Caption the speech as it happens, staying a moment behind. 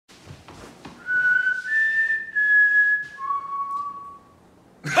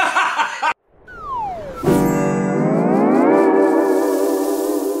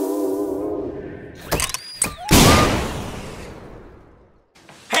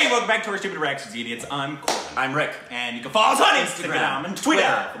welcome back to our Stupid Reactions, idiots. I'm Corbin. I'm Rick. And you can follow us on Instagram and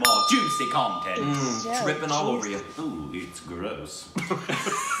Twitter for more juicy content. Dripping all over you. Ooh, it's gross.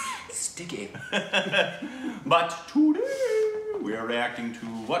 Sticky. But today, we are reacting to...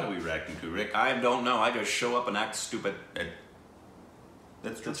 What are we reacting to, Rick? I don't know. I just show up and act stupid.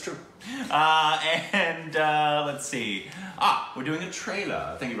 That's true. That's true. Let's see. We're doing a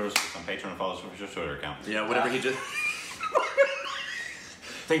trailer. Thank you very much on Patreon and follow us for your Twitter account. Yeah, whatever he just...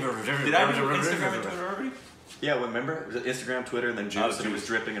 Did I do Instagram and Twitter already? Yeah, remember? It was Instagram, Twitter, and then juice, and it was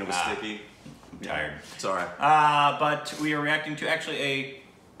dripping and it was sticky. I'm tired. It's alright. But we are reacting to actually a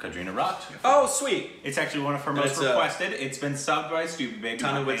Kangana Ranaut. Oh, sweet! It's actually one of her most requested. It's been subbed by oStupidp.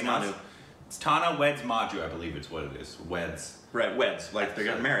 Tanu Weds Manu. It's Tanu Weds Manu, I believe it's what it is. Weds. Right, weds. Like they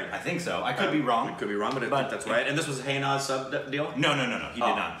got married. I think so. I could be wrong. I could be wrong, but I think that's right. And this was a HANOZ sub deal? No. He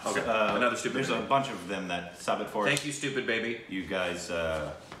did not. Okay. Another stupid There's baby. a bunch of them that sub it for us. Thank you, stupid baby. You guys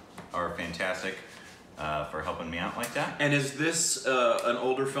are fantastic for helping me out like that. And is this an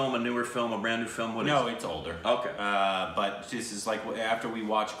older film, a newer film, a brand new film? What is it? It's older. Okay. But this is like after we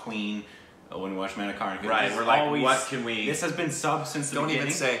watch Queen, when we watch Monocarnica. Right, we're like, what can we... This has been subbed since the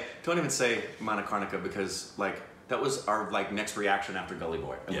beginning. Don't even say Monocarnica because, like, that was our, like, next reaction after Gully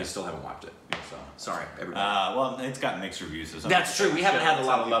Boy, and we still haven't watched it. So, sorry, everybody. Well, it's got mixed reviews. So that's true. We haven't had a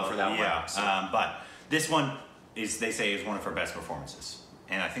lot of love for that one. Yeah, so. but this one is, they say, is one of her best performances.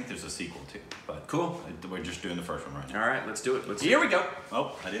 And I think there's a sequel, too. But cool. We're just doing the first one right now. All right, let's do it. Here we go.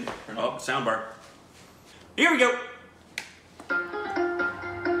 Oh, I didn't. Oh, soundbar. Here we go.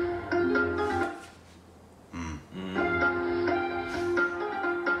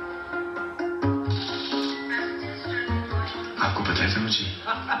 आपको पता है तनु जी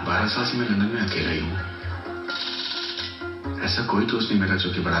 12 साल से मैं London में अकेला ही हूँ ऐसा कोई दोस्त नहीं मेरा जो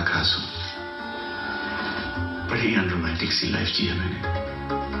कि बड़ा खास हो बड़ी अनरोमांटिक सी लाइफ जी है मैंने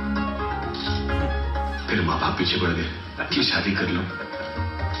फिर माँ बाप पीछे पड़ गए कि शादी कर लो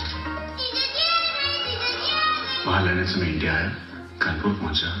वहां लंदन से मैं इंडिया आया कानपुर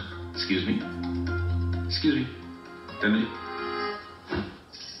पहुंचा एक्सक्यूज मी तनु जी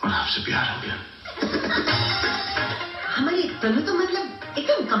और आपसे प्यार हो गया हमारी तनु तो मतलब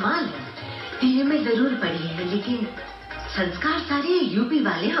एकदम कमाल है टीवी में जरूर पड़ी है लेकिन संस्कार सारे यूपी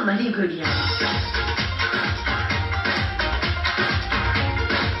वाले हमारी गुड़िया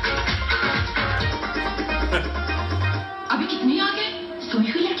अभी कितनी आ गए सोई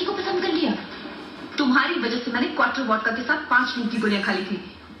हुई लड़की को पसंद कर लिया तुम्हारी वजह से मैंने क्वार्टर वॉडका के साथ 5 नींद की गोलियां खा ली थी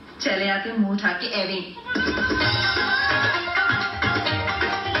चले आते मुंह उठा के एवे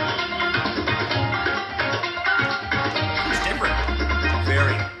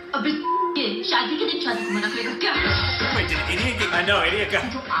शादी के दिन शादी को मना करेगा क्या? Wait, did idiot get... I know, idiot got...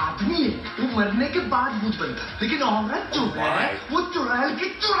 जो आदमी है वो मरने के बाद भूत बनता है लेकिन औरत जो है वो चुड़ैल की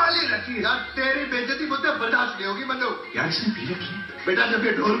चुड़ैली रहती है यार तेरी बेइज्जती मुझसे बर्दाश्त नहीं होगी मनु यार इसने पी रखी है बेटा जब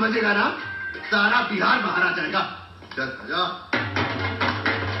ये ढोल बजेगा ना सारा बिहार बाहर आ जाएगा चल जा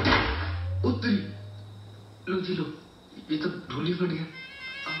उतरी लो जी लो ये तो ढोल ही बन गया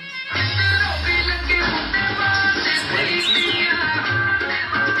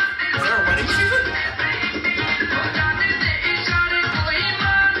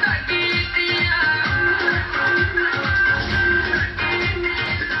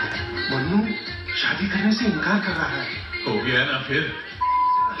मन्नू शादी करने से इनकार कर रहा है हो गया ना फिर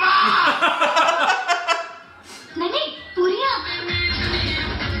नहीं पूरिया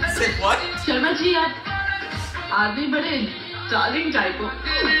शर्मा जी आप आदमी बड़े डार्लिंग टाइप हो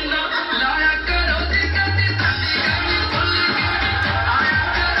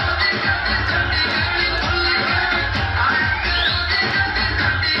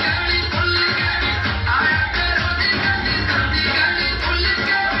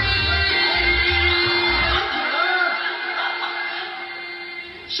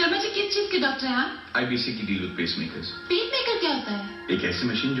शर्मा जी किस चीज के डॉक्टर हैं आप? IBC की डील विद पेसमेकर्स पेसमेकर क्या होता है? एक ऐसी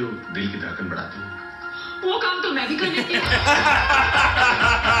मशीन जो दिल की धड़कन बढ़ाती है वो काम तो मैं भी कर लेती हूँ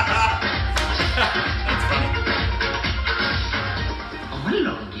अमल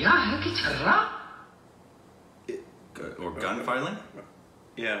लौंडिया है कि छर्रा Or gun filing?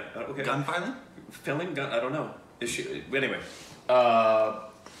 Yeah, okay. Gun filing? Filming gun? I don't know. Is she... Anyway.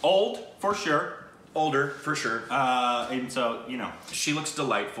 Old, for sure. Older, for sure. And so, you know. She looks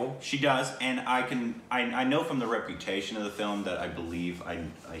delightful. She does, and I know from the reputation of the film that I believe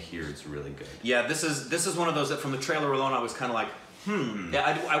I hear it's really good. Yeah, this is one of those that from the trailer alone I was kind of like,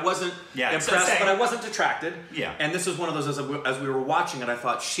 Yeah, I wasn't Yeah, impressed, but I wasn't detracted. Yeah. And this is one of those, as we were watching it, I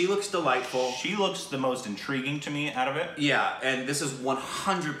thought, she looks delightful. She looks the most intriguing to me out of it. Yeah, and this is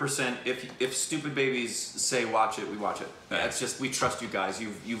 100%, if Stupid Babies say watch it, we watch it. Yeah. It's just, we trust you guys.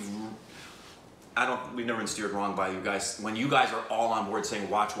 We've never been steered wrong by you guys. When you guys are all on board saying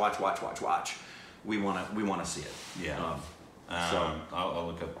watch, we want to see it. Yeah. So I'll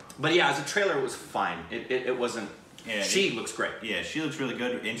look up. But yeah, as a trailer, it was fine. It wasn't. Yeah, she looks great. Yeah, she looks really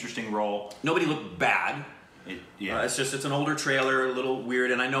good. Interesting role. Nobody looked bad. It's an older trailer, a little weird,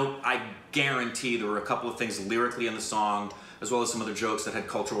 and I guarantee there were a couple of things lyrically in the song, as well as some other jokes that had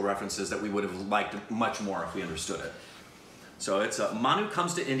cultural references that we would have liked much more if we understood it. So it's Manu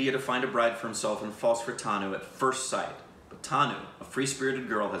comes to India to find a bride for himself and falls for Tanu at first sight. But Tanu, a free-spirited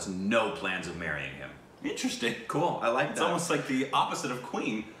girl, has no plans of marrying him. Interesting. Cool, I like that. It's almost like the opposite of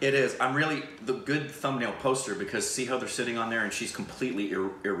Queen. It is. I'm really the good thumbnail poster because see how they're sitting on there and she's completely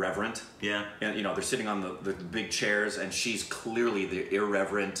irreverent. Yeah. And they're sitting on the big chairs and she's clearly the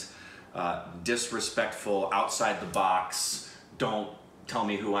irreverent, disrespectful, outside the box. Don't tell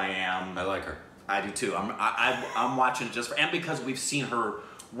me who I am. I like her. I do too. I'm watching it just and because we've seen her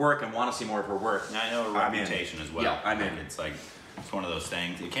work and want to see more of her work. I know her reputation as well. Yeah, I'm in. It's like. It's one of those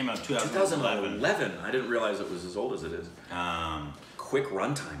things. It came out in 2011. I didn't realize it was as old as it is. Quick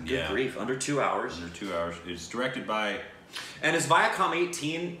runtime. Good grief. Under 2 hours. Under 2 hours. It's directed by... And is Viacom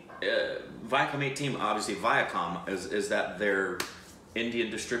 18... Viacom 18, obviously Viacom, is that their Indian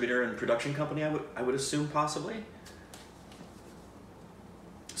distributor and production company, I would assume, possibly?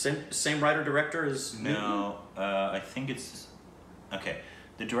 Same writer-director as... No. I think it's... Okay.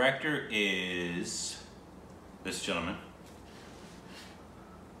 The director is... this gentleman.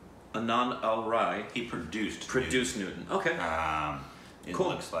 Anand Al-Rai. He produced Newton. Okay. It cool.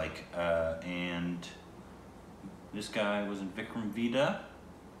 looks like. And this guy was in Vikram Vida.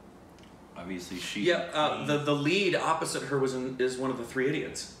 Obviously, she. Yeah. The lead opposite her is one of the Three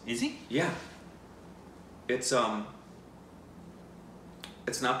Idiots. Is he? Yeah. It's not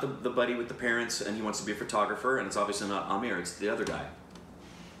the buddy with the parents and he wants to be a photographer, and it's obviously not Amir. It's the other guy.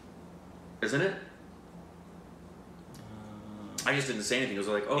 Isn't it? I just didn't say anything. I was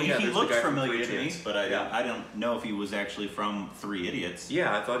like, oh yeah, he looked familiar to me, Idiots. but I don't know if he was actually from Three Idiots.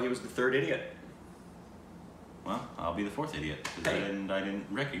 Yeah, I thought he was the third idiot. Well, I'll be the fourth idiot because I didn't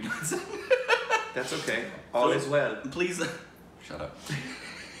recognize it. That's okay. All is well. Please, shut up.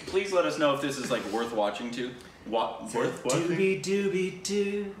 Please let us know if this is like worth watching too. Worth watching?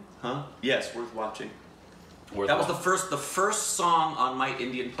 Doobie-doobie-doo. Huh? Yes, worth watching. That was the first song on my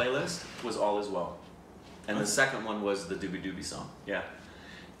Indian playlist was All Is Well. And the second one was the Doobie Doobie song. Yeah.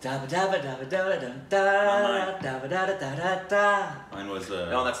 Mine was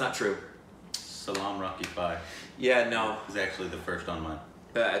No, that's not true. Salam Rocky Pie. Yeah, no. Is actually the first on mine.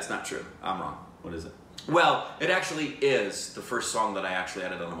 It's not true. I'm wrong. What is it? Well, it actually is the first song that I actually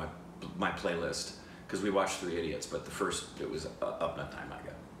added on my playlist because we watched Three Idiots, but the first it was Up That Time I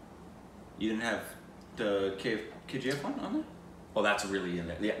Got. You didn't have the KGF one on there? Well, that's really in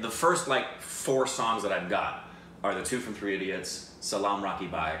there. Yeah, the first like 4 songs that I've got are the 2 from Three Idiots, Salam Rocky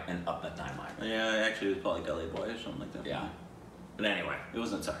Bhai, and Up That Time I Got. Yeah, actually it was probably Delhi Boy or something like that. Yeah. But anyway, it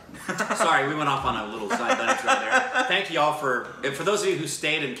wasn't. Sorry. Sorry, we went off on a little side dinosaur there. Thank you all for those of you who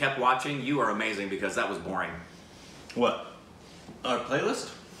stayed and kept watching. You are amazing because that was boring. What? Our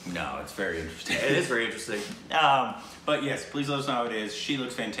playlist? No, it's very interesting. It is very interesting. But yes, please let us know how it is. She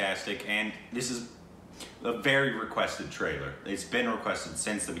looks fantastic, and this is a very requested trailer. It's been requested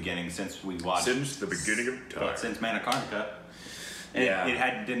since the beginning, since we watched. Since the beginning of time. Since Manakarnika. And yeah.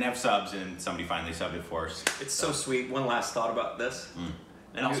 It didn't have subs, and somebody finally subbed it for us. It's so sweet. One last thought about this.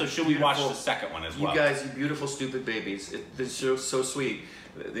 And also, should we watch the second one as well? You guys, you beautiful, stupid babies. This show's so sweet.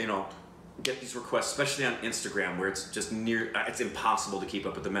 You know, get these requests, especially on Instagram, where it's just it's impossible to keep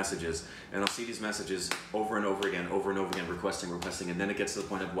up with the messages. And I'll see these messages over and over again, requesting, and then it gets to the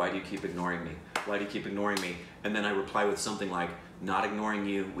point of, why do you keep ignoring me? Why do you keep ignoring me? And then I reply with something like, not ignoring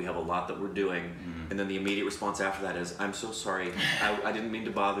you, we have a lot that we're doing. And then the immediate response after that is, I'm so sorry, I didn't mean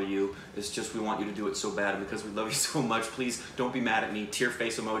to bother you. It's just we want you to do it so bad, and because we love you so much, please don't be mad at me. Tear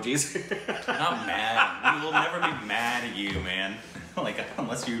face emojis. Not mad. We will never be mad at you, man. Like,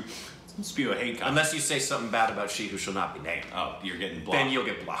 unless you spew a hate comment. Unless you say something bad about she who shall not be named. Oh, you're getting blocked. Then you'll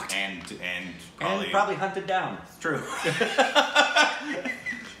get blocked. And probably hunted down. It's true.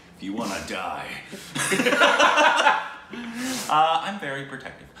 If you want to die. I'm very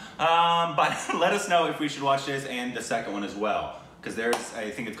protective. But let us know if we should watch this and the second one as well. Because there's,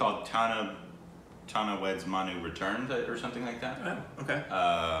 I think it's called Tanu Weds Manu Returns or something like that. Oh, okay.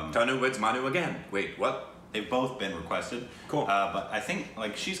 Tanu Weds Manu again. Wait, what? They've both been requested. Cool. But I think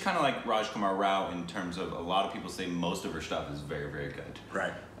like she's kind of like Rajkumar Rao in terms of a lot of people say most of her stuff is very, very good.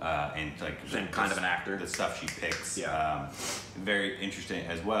 Right. And like and kind of an actor. The stuff she picks. Yeah. Very interesting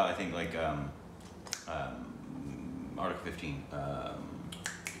as well. I think like Article 15.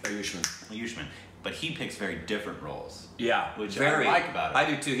 Ayushman. But he picks very different roles. Yeah, which very, I like about it. I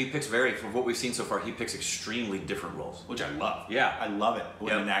do too. He picks from what we've seen so far, he picks extremely different roles. Which I love. Yeah. I love it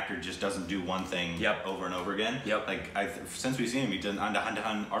when an actor just doesn't do one thing over and over again. Yep. Like, since we've seen him, he's done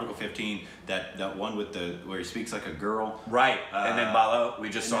Article 15, that one with where he speaks like a girl. Right, and then Bala, we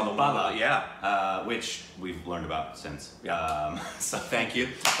just saw the Bala. Yeah. Which we've learned about since. Yeah. So thank you.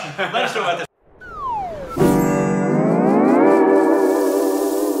 let us know about this.